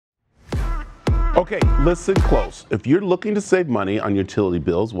Okay, listen close. If you're looking to save money on utility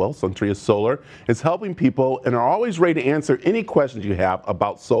bills, well, Suntria Solar is helping people and are always ready to answer any questions you have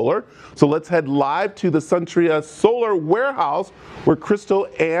about solar. So let's head live to the Suntria Solar warehouse where Crystal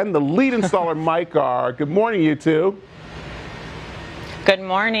and the lead installer Mike are. Good morning, you two. Good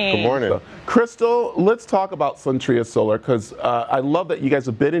morning. Good morning. Crystal, let's talk about Suntria Solar because I love that you guys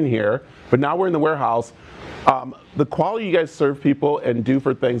have been in here, but now we're in the warehouse. The quality you guys serve people and do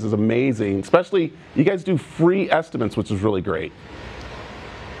for things is amazing, especially you guys do free estimates, which is really great.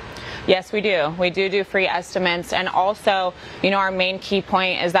 Yes, we do. We do free estimates, and also, our main key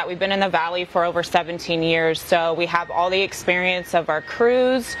point is that we've been in the Valley for over 17 years, so we have all the experience of our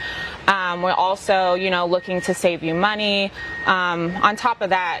crews. We're also, looking to save you money. On top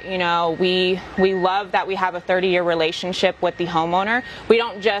of that, we love that we have a 30-year relationship with the homeowner. We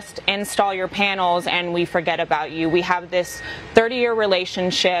don't just install your panels and we forget about you. We have this 30-year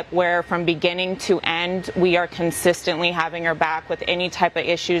relationship where from beginning to end, we are consistently having your back with any type of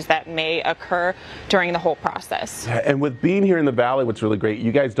issues that may occur during the whole process. And with being here in the Valley, what's really great,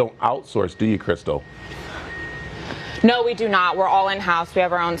 you guys don't outsource, do you, Crystal? No, we do not. We're all in-house. We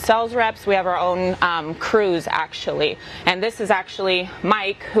have our own sales reps. We have our own crews, actually. And this is actually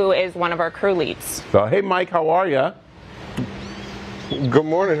Mike, who is one of our crew leads. So, hey, Mike, how are you? Good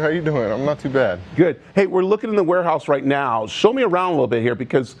morning. How you doing? I'm not too bad. Good. Hey, we're looking in the warehouse right now. Show me around a little bit here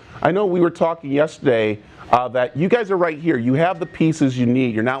because I know we were talking yesterday that you guys are right here. You have the pieces you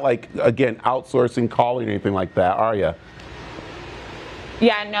need. You're not like, again, outsourcing, calling, or anything like that, are you?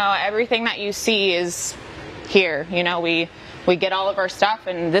 Yeah, no, everything that you see is here. We get all of our stuff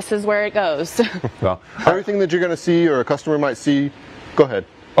and this is where it goes. Well, everything that you're going to see or a customer might see, go ahead.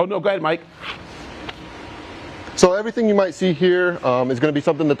 Oh, no, go ahead, Mike. So everything you might see here is going to be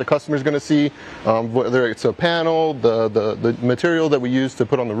something that the customer is going to see, whether it's a panel, the material that we use to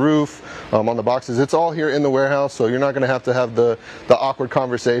put on the roof, on the boxes. It's all here in the warehouse, so you're not going to have the awkward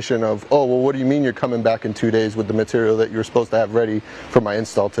conversation of, oh, well, what do you mean you're coming back in 2 days with the material that you're supposed to have ready for my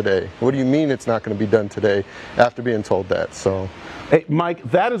install today? What do you mean it's not going to be done today after being told that? So, hey, Mike,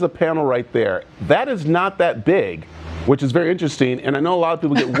 that is a panel right there. That is not that big, which is very interesting, and I know a lot of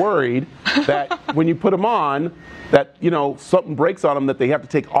people get worried that when you put them on, that something breaks on them, that they have to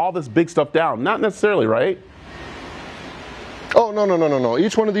take all this big stuff down. Not necessarily, right? Oh, no.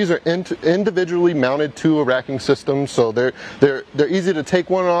 Each one of these are individually mounted to a racking system, so they're easy to take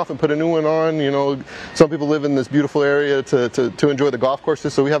one off and put a new one on. Some people live in this beautiful area to enjoy the golf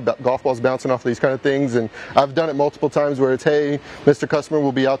courses, so we have golf balls bouncing off these kind of things, and I've done it multiple times where it's, hey, Mr. Customer,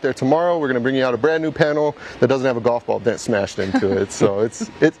 we'll be out there tomorrow. We're going to bring you out a brand new panel that doesn't have a golf ball dent smashed into it. So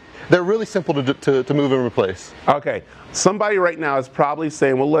they're really simple to move and replace. Okay, somebody right now is probably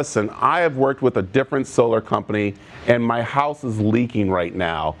saying, well, listen, I have worked with a different solar company and my house is leaking right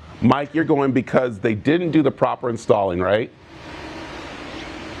now. Mike, you're going because they didn't do the proper installing, right?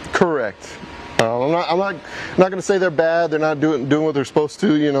 Correct. I'm not going to say they're bad. They're not doing what they're supposed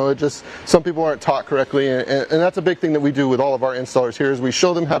to. It just some people aren't taught correctly, and that's a big thing that we do with all of our installers here is we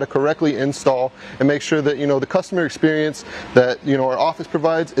show them how to correctly install and make sure that the customer experience that our office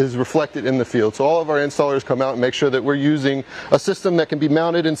provides is reflected in the field. So all of our installers come out and make sure that we're using a system that can be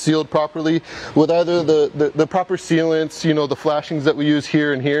mounted and sealed properly with either the proper sealants, the flashings that we use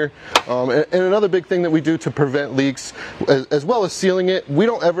here and here, and another big thing that we do to prevent leaks, as well as sealing it. We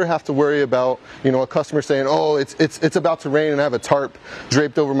don't ever have to worry about a customer saying, oh, it's about to rain and I have a tarp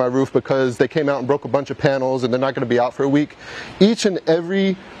draped over my roof because they came out and broke a bunch of panels and they're not going to be out for a week. Each and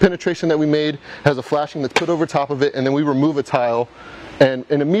every penetration that we made has a flashing that's put over top of it, and then we remove a tile and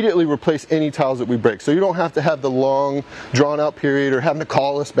immediately replace any tiles that we break. So you don't have to have the long drawn out period or having to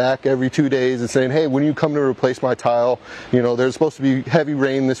call us back every 2 days and saying, hey, when you come to replace my tile, there's supposed to be heavy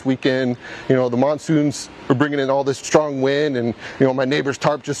rain this weekend, the monsoons are bringing in all this strong wind, and my neighbor's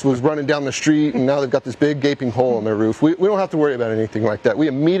tarp just was running down the street and now they've got this big gaping hole in their roof. We don't have to worry about anything like that. We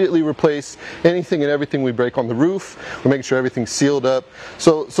immediately replace anything and everything we break on the roof. We're making sure everything's sealed up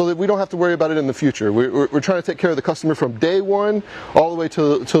so that we don't have to worry about it in the future. We're trying to take care of the customer from day one all the way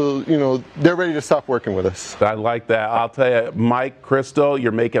to they're ready to stop working with us. I like that. I'll tell you, Mike, Crystal,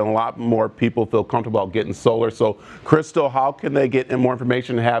 you're making a lot more people feel comfortable about getting solar. So, Crystal, how can they get more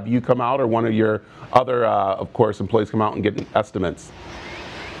information to have you come out or one of your other, of course, employees come out and get estimates?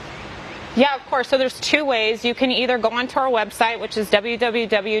 Yeah, of course. So there's two ways. You can either go onto our website, which is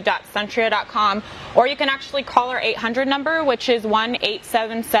www.suntria.com, or you can actually call our 800 number, which is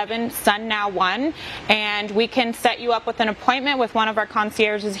 1-877-SUN-NOW-1, and we can set you up with an appointment with one of our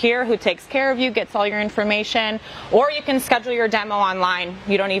concierges here who takes care of you, gets all your information, or you can schedule your demo online.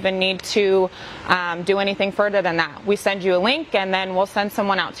 You don't even need to do anything further than that. We send you a link, and then we'll send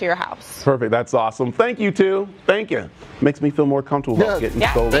someone out to your house. Perfect. That's awesome. Thank you, too. Thank you. Makes me feel more comfortable about getting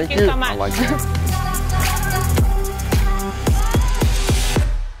solar. Thank you so much. I like that.